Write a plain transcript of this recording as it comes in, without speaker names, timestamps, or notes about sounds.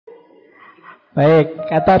Baik,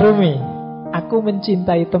 kata Rumi, aku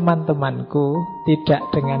mencintai teman-temanku tidak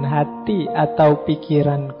dengan hati atau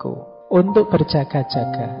pikiranku untuk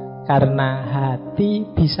berjaga-jaga. Karena hati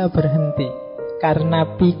bisa berhenti,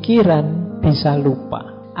 karena pikiran bisa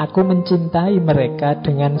lupa. Aku mencintai mereka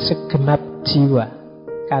dengan segenap jiwa,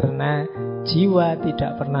 karena jiwa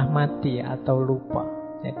tidak pernah mati atau lupa.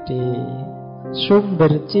 Jadi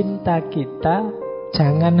sumber cinta kita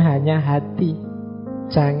jangan hanya hati,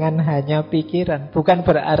 jangan hanya pikiran. Bukan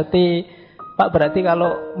berarti, Pak, berarti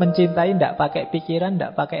kalau mencintai tidak pakai pikiran,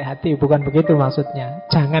 tidak pakai hati. Bukan begitu maksudnya.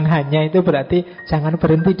 Jangan hanya itu berarti jangan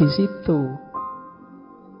berhenti di situ.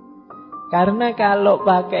 Karena kalau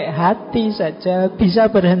pakai hati saja bisa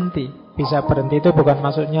berhenti. Bisa berhenti itu bukan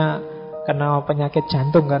maksudnya kena penyakit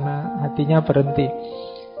jantung karena hatinya berhenti.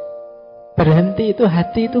 Berhenti itu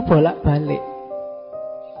hati itu bolak-balik.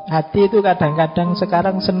 Hati itu kadang-kadang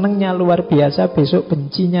sekarang senengnya luar biasa, besok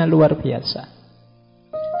bencinya luar biasa.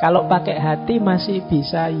 Kalau pakai hati masih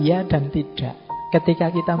bisa ya dan tidak ketika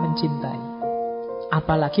kita mencintai.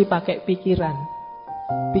 Apalagi pakai pikiran.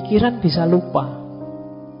 Pikiran bisa lupa.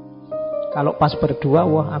 Kalau pas berdua,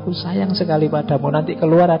 wah aku sayang sekali padamu, nanti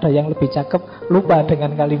keluar ada yang lebih cakep, lupa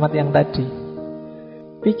dengan kalimat yang tadi.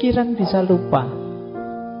 Pikiran bisa lupa.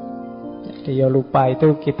 Jadi ya lupa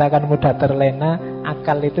itu kita kan mudah terlena,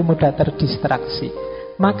 akal itu mudah terdistraksi.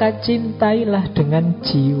 Maka cintailah dengan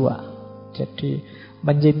jiwa. Jadi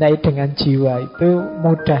mencintai dengan jiwa itu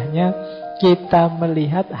mudahnya kita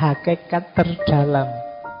melihat hakikat terdalam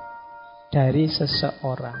dari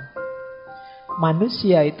seseorang.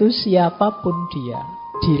 Manusia itu siapapun dia,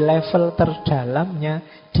 di level terdalamnya,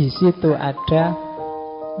 di situ ada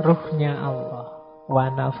ruhnya Allah. Wa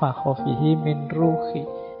nafakha fihi min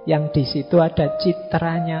ruhi. Yang di situ ada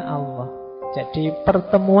citranya Allah. Jadi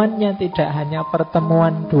pertemuannya tidak hanya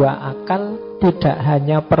pertemuan dua akal, tidak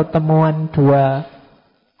hanya pertemuan dua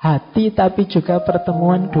hati, tapi juga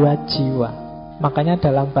pertemuan dua jiwa. Makanya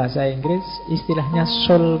dalam bahasa Inggris istilahnya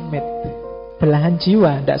soulmate. Belahan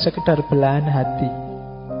jiwa, tidak sekedar belahan hati.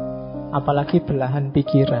 Apalagi belahan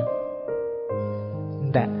pikiran.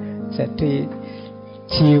 Tidak. Jadi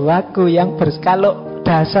jiwaku yang kalau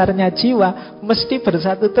dasarnya jiwa mesti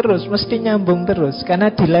bersatu terus, mesti nyambung terus.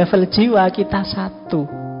 Karena di level jiwa kita satu.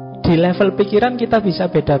 Di level pikiran kita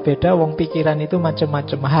bisa beda-beda. Wong pikiran itu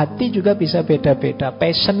macam-macam. Hati juga bisa beda-beda.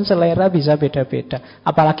 Passion, selera bisa beda-beda.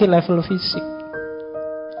 Apalagi level fisik.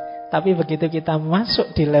 Tapi begitu kita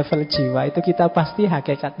masuk di level jiwa, itu kita pasti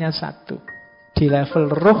hakikatnya satu. Di level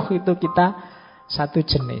ruh itu kita satu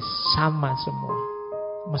jenis, sama semua.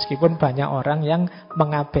 Meskipun banyak orang yang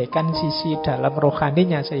mengabaikan sisi dalam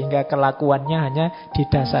rohaninya, sehingga kelakuannya hanya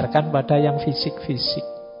didasarkan pada yang fisik-fisik.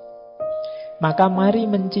 Maka mari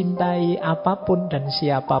mencintai apapun dan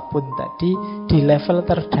siapapun tadi di level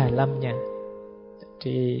terdalamnya.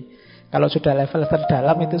 Jadi kalau sudah level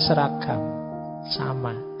terdalam itu seragam,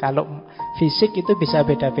 sama. Kalau fisik itu bisa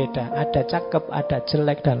beda-beda, ada cakep, ada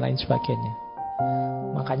jelek dan lain sebagainya.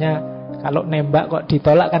 Makanya kalau nembak kok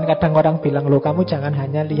ditolak kan kadang orang bilang, loh kamu jangan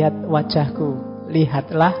hanya lihat wajahku,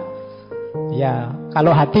 lihatlah. Ya,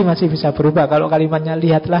 kalau hati masih bisa berubah. Kalau kalimatnya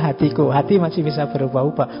lihatlah hatiku, hati masih bisa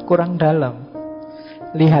berubah-ubah, kurang dalam.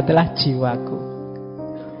 Lihatlah jiwaku.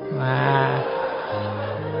 Nah,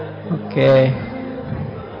 oke.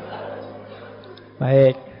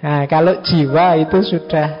 Baik. Nah, kalau jiwa itu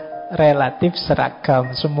sudah relatif seragam.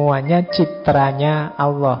 Semuanya citranya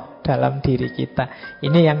Allah dalam diri kita.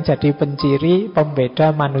 Ini yang jadi penciri pembeda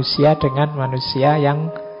manusia dengan manusia yang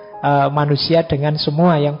manusia dengan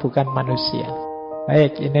semua yang bukan manusia.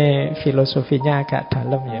 Baik, ini filosofinya agak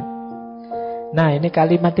dalam ya. Nah, ini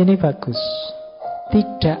kalimat ini bagus.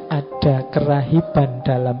 Tidak ada kerahiban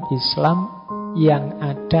dalam Islam yang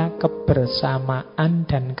ada kebersamaan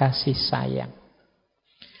dan kasih sayang.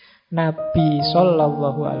 Nabi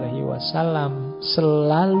Shallallahu Alaihi Wasallam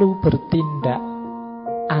selalu bertindak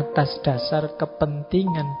atas dasar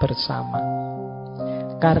kepentingan bersama.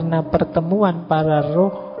 Karena pertemuan para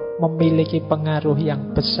roh memiliki pengaruh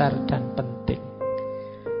yang besar dan penting.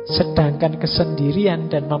 Sedangkan kesendirian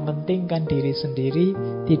dan mementingkan diri sendiri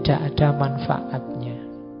tidak ada manfaatnya.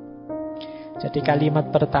 Jadi kalimat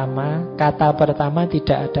pertama, kata pertama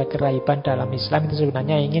tidak ada kerahiban dalam Islam itu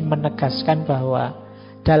sebenarnya ingin menegaskan bahwa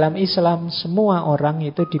dalam Islam semua orang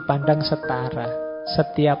itu dipandang setara.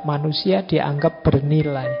 Setiap manusia dianggap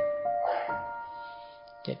bernilai.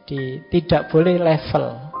 Jadi tidak boleh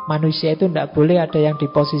level. Manusia itu tidak boleh ada yang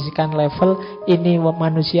diposisikan level. Ini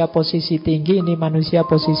manusia posisi tinggi, ini manusia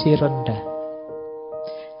posisi rendah.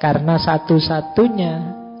 Karena satu-satunya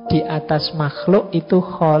di atas makhluk itu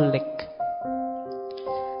Khalik.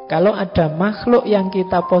 Kalau ada makhluk yang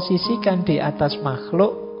kita posisikan di atas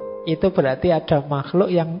makhluk, itu berarti ada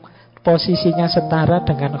makhluk yang posisinya setara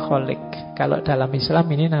dengan Khalik. Kalau dalam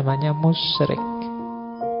Islam ini namanya musyrik.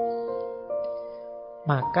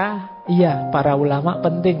 Maka iya, para ulama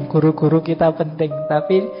penting, guru-guru kita penting,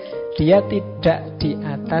 tapi dia tidak di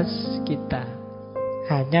atas kita.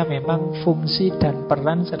 Hanya memang fungsi dan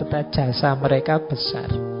peran serta jasa mereka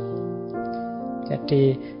besar.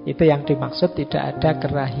 Jadi itu yang dimaksud tidak ada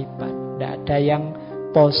kerahiban, tidak ada yang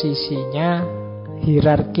posisinya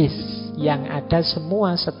hierarkis. Yang ada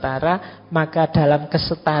semua setara, maka dalam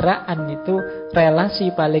kesetaraan itu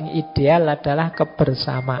relasi paling ideal adalah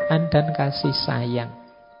kebersamaan dan kasih sayang.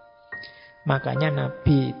 Makanya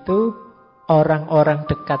Nabi itu orang-orang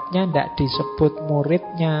dekatnya tidak disebut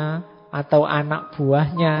muridnya atau anak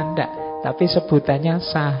buahnya, tidak, tapi sebutannya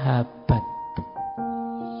sahabat.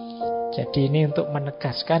 Jadi ini untuk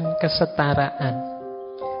menegaskan kesetaraan.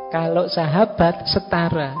 Kalau sahabat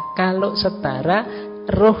setara, kalau setara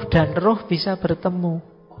roh dan roh bisa bertemu.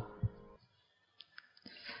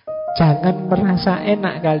 Jangan merasa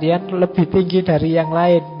enak kalian lebih tinggi dari yang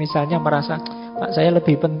lain. Misalnya merasa, Pak saya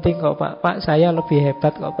lebih penting kok Pak, Pak saya lebih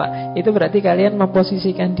hebat kok Pak. Itu berarti kalian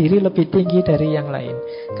memposisikan diri lebih tinggi dari yang lain.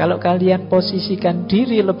 Kalau kalian posisikan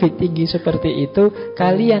diri lebih tinggi seperti itu,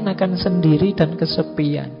 kalian akan sendiri dan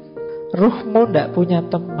kesepian. Ruhmu tidak punya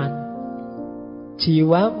teman,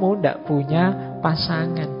 jiwamu tidak punya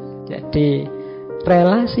pasangan. Jadi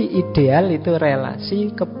relasi ideal itu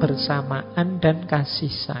relasi kebersamaan dan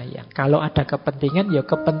kasih sayang. Kalau ada kepentingan, ya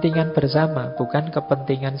kepentingan bersama, bukan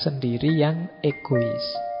kepentingan sendiri yang egois.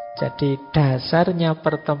 Jadi dasarnya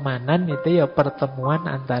pertemanan itu ya pertemuan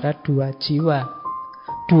antara dua jiwa.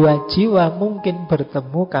 Dua jiwa mungkin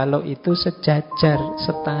bertemu kalau itu sejajar,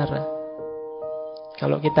 setara.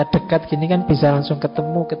 Kalau kita dekat gini kan bisa langsung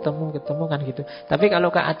ketemu kan gitu. Tapi kalau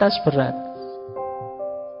ke atas berat.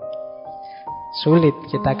 Sulit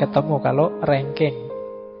kita ketemu kalau ranking.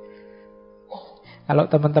 Kalau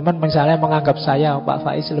teman-teman misalnya menganggap saya, Pak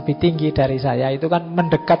Faiz lebih tinggi dari saya, itu kan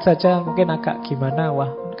mendekat saja mungkin agak gimana,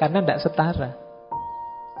 karena tidak setara.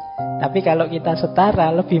 Tapi kalau kita setara,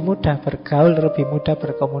 lebih mudah bergaul, lebih mudah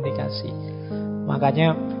berkomunikasi.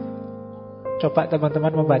 Makanya coba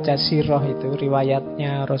teman-teman membaca sirah itu,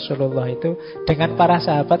 riwayatnya Rasulullah itu, dengan para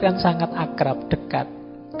sahabat kan sangat akrab, dekat,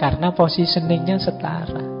 karena positioningnya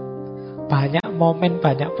setara. Banyak momen,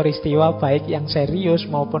 banyak peristiwa baik yang serius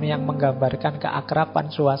maupun yang menggambarkan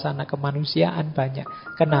keakraban, suasana kemanusiaan banyak.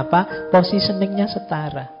 Kenapa? Positioningnya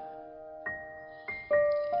setara.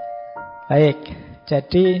 Baik,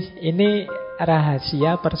 jadi ini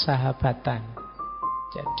rahasia persahabatan.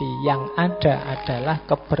 Jadi yang ada adalah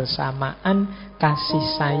kebersamaan, kasih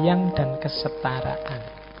sayang, dan kesetaraan.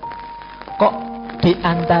 Kok di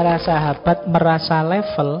antara sahabat merasa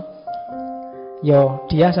level?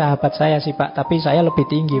 Yo, dia sahabat saya sih Pak, tapi saya lebih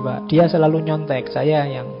tinggi Pak. Dia selalu nyontek, saya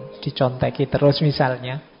yang diconteki terus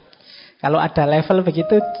misalnya. Kalau ada level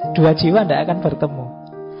begitu, dua jiwa tidak akan bertemu.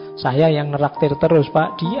 Saya yang neraktir terus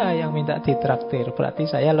Pak, dia yang minta ditraktir. Berarti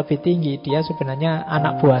saya lebih tinggi, dia sebenarnya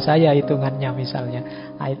anak buah saya hitungannya misalnya.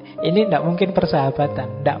 Ini tidak mungkin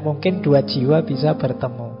persahabatan, tidak mungkin dua jiwa bisa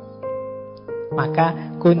bertemu.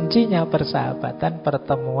 Maka kuncinya persahabatan,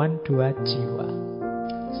 pertemuan dua jiwa.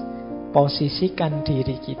 Posisikan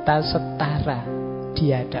diri kita setara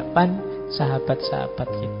di hadapan sahabat-sahabat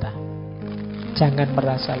kita. Jangan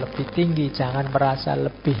merasa lebih tinggi, jangan merasa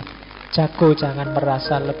lebih jago, jangan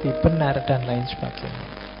merasa lebih benar, dan lain sebagainya.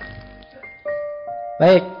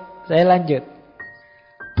 Baik, saya lanjut.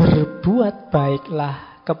 Berbuat baiklah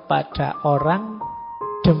kepada orang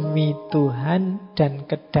demi Tuhan dan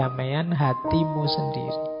kedamaian hatimu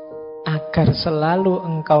sendiri, agar selalu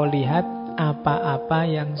engkau lihat apa-apa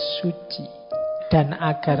yang suci, dan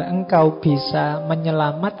agar engkau bisa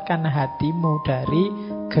menyelamatkan hatimu dari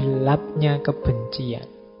gelapnya kebencian.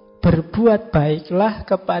 Berbuat baiklah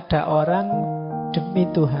kepada orang demi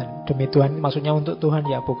Tuhan. Demi Tuhan maksudnya untuk Tuhan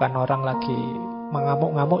ya, bukan orang lagi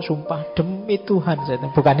mengamuk-ngamuk sumpah demi Tuhan,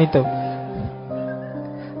 bukan itu.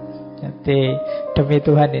 Jadi demi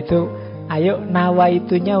Tuhan itu ayo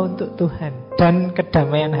nawaitunya untuk Tuhan dan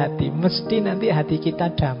kedamaian hati. Mesti nanti hati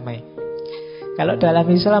kita damai. Kalau dalam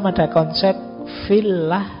Islam ada konsep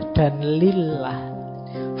fillah dan lillah.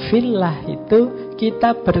 Fillah itu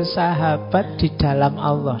kita bersahabat di dalam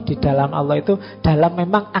Allah. Di dalam Allah itu dalam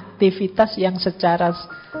memang aktivitas yang secara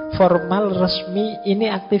formal, resmi, ini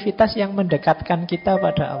aktivitas yang mendekatkan kita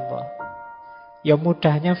pada Allah. Ya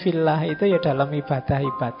mudahnya fillah itu ya dalam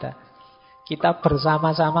ibadah-ibadah. Kita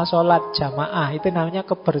bersama-sama sholat jamaah, itu namanya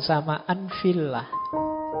kebersamaan fillah.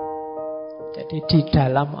 Jadi di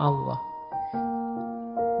dalam Allah.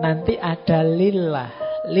 nanti ada lillah.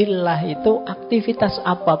 Lillah itu aktivitas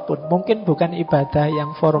apapun. Mungkin bukan ibadah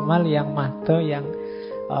yang formal, yang mahdo, yang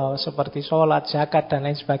seperti sholat, zakat, dan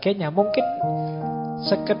lain sebagainya. Mungkin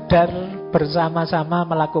sekedar bersama-sama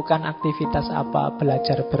melakukan aktivitas apa,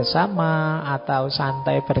 belajar bersama, atau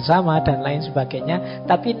santai bersama, dan lain sebagainya.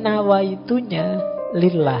 Tapi nawaitunya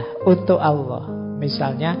lillah, untuk Allah.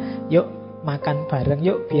 Misalnya, yuk makan bareng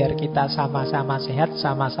yuk, biar kita sama-sama sehat,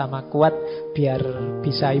 sama-sama kuat, biar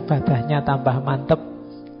bisa ibadahnya tambah mantep.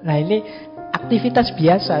 Nah ini aktivitas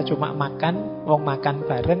biasa, cuma makan, wong makan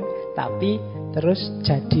bareng, tapi terus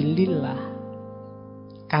jadi lillah,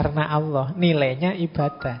 karena Allah, nilainya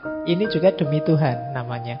ibadah. Ini juga demi Tuhan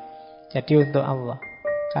namanya. Jadi untuk Allah.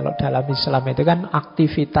 Kalau dalam Islam itu kan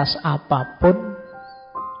aktivitas apapun,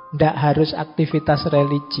 tidak harus aktivitas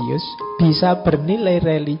religius, bisa bernilai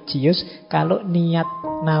religius kalau niat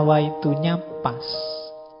nawaitunya pas.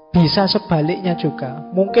 Bisa sebaliknya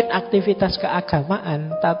juga. Mungkin aktivitas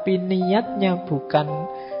keagamaan, tapi niatnya bukan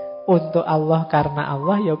untuk Allah, karena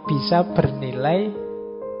Allah, ya bisa bernilai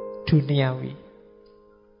duniawi.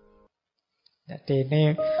 Jadi ini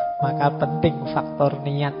maka penting faktor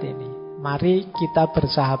niat ini. Mari kita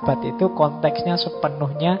bersahabat itu konteksnya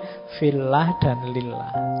sepenuhnya fillah dan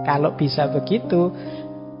lillah. Kalau bisa begitu,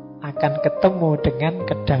 akan ketemu dengan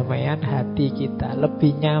kedamaian hati kita,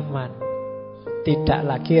 lebih nyaman. Tidak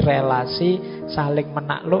lagi relasi saling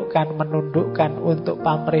menaklukkan, menundukkan untuk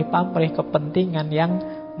pamrih-pamrih kepentingan yang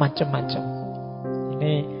macam-macam.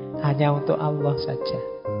 Ini hanya untuk Allah saja.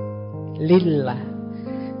 Lillah.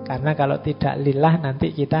 Karena kalau tidak lillah nanti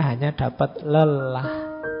kita hanya dapat lelah.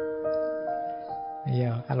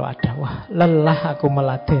 Ya, kalau ada, wah lelah aku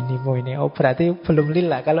meladenimu ini, oh berarti belum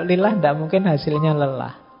lillah. Kalau lillah tidak mungkin hasilnya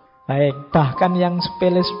lelah. Baik, bahkan yang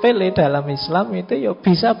sepele-sepele dalam Islam itu ya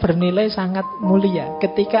bisa bernilai sangat mulia.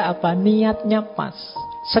 Ketika apa? Niatnya pas.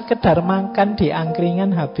 Sekedar makan di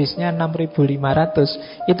angkringan habisnya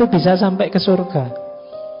 6.500, itu bisa sampai ke surga.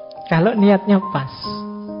 Kalau niatnya pas.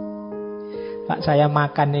 Pak, saya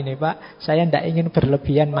makan ini Pak, saya tidak ingin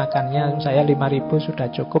berlebihan makannya, saya 5.000 sudah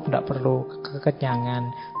cukup, tidak perlu kekenyangan.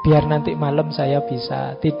 Biar nanti malam saya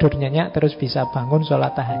bisa tidur nyenyak, terus bisa bangun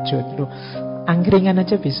sholat tahajud. Loh, angkringan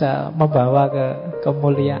aja bisa membawa ke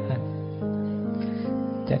kemuliaan.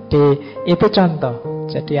 Jadi itu contoh.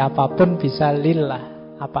 Jadi apapun bisa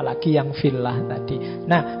lillah, apalagi yang fillah tadi.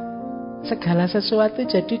 Nah, segala sesuatu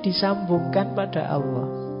jadi disambungkan pada Allah.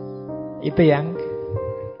 Itu yang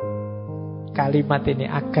kalimat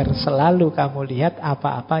ini, agar selalu kamu lihat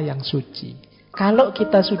apa-apa yang suci. Kalau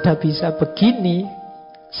kita sudah bisa begini,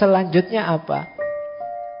 selanjutnya apa?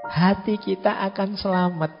 Hati kita akan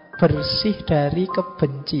selamat, bersih dari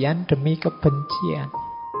kebencian demi kebencian.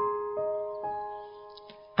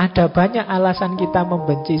 Ada banyak alasan kita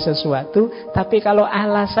membenci sesuatu, tapi kalau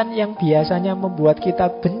alasan yang biasanya membuat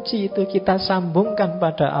kita benci itu kita sambungkan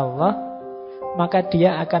pada Allah, maka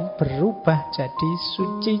dia akan berubah jadi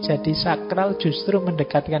suci, jadi sakral, justru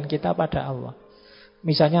mendekatkan kita pada Allah.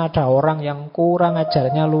 Misalnya ada orang yang kurang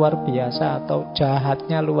ajarnya luar biasa atau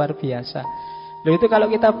jahatnya luar biasa. Loh, itu kalau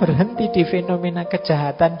kita berhenti di fenomena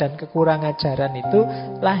kejahatan dan kekurang ajaran itu,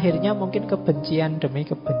 lahirnya mungkin kebencian demi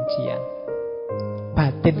kebencian.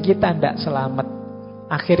 Batin kita tidak selamat.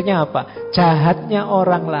 Akhirnya apa? Jahatnya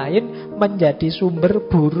orang lain menjadi sumber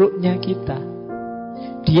buruknya kita.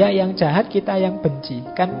 Dia yang jahat, kita yang benci.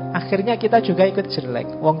 Kan akhirnya kita juga ikut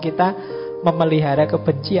jelek. Wong kita memelihara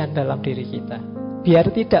kebencian dalam diri kita.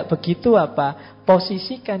 Biar tidak begitu apa?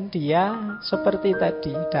 Posisikan dia seperti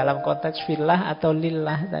tadi, dalam konteks fillah atau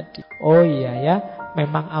lillah tadi. Oh iya ya,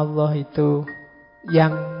 memang Allah itu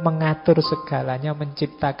yang mengatur segalanya,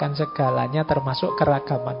 menciptakan segalanya, termasuk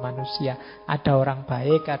keragaman manusia. Ada orang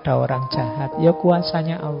baik, ada orang jahat. Ya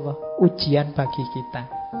kuasanya Allah, ujian bagi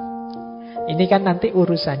kita. Ini kan nanti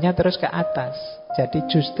urusannya terus ke atas. Jadi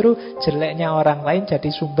justru jeleknya orang lain jadi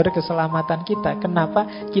sumber keselamatan kita. Kenapa?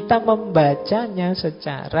 Kita membacanya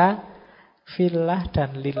secara fillah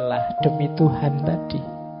dan lillah, demi Tuhan tadi.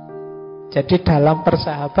 Jadi dalam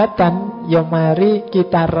persahabatan, ya mari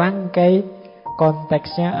kita rangkai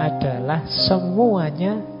konteksnya adalah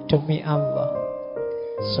semuanya demi Allah.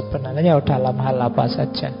 Sebenarnya dalam hal apa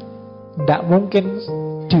saja, tidak mungkin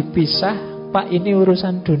dipisah. Pak, ini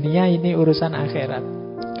urusan dunia, ini urusan akhirat.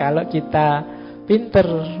 Kalau kita pinter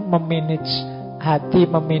memanage hati,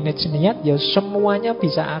 memanage niat, ya semuanya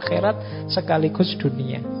bisa akhirat sekaligus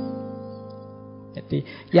dunia. Jadi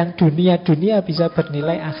yang dunia-dunia bisa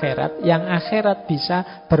bernilai akhirat, yang akhirat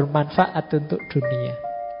bisa bermanfaat untuk dunia.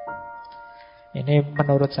 Ini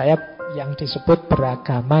menurut saya yang disebut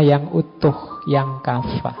beragama yang utuh, yang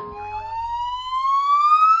kafah.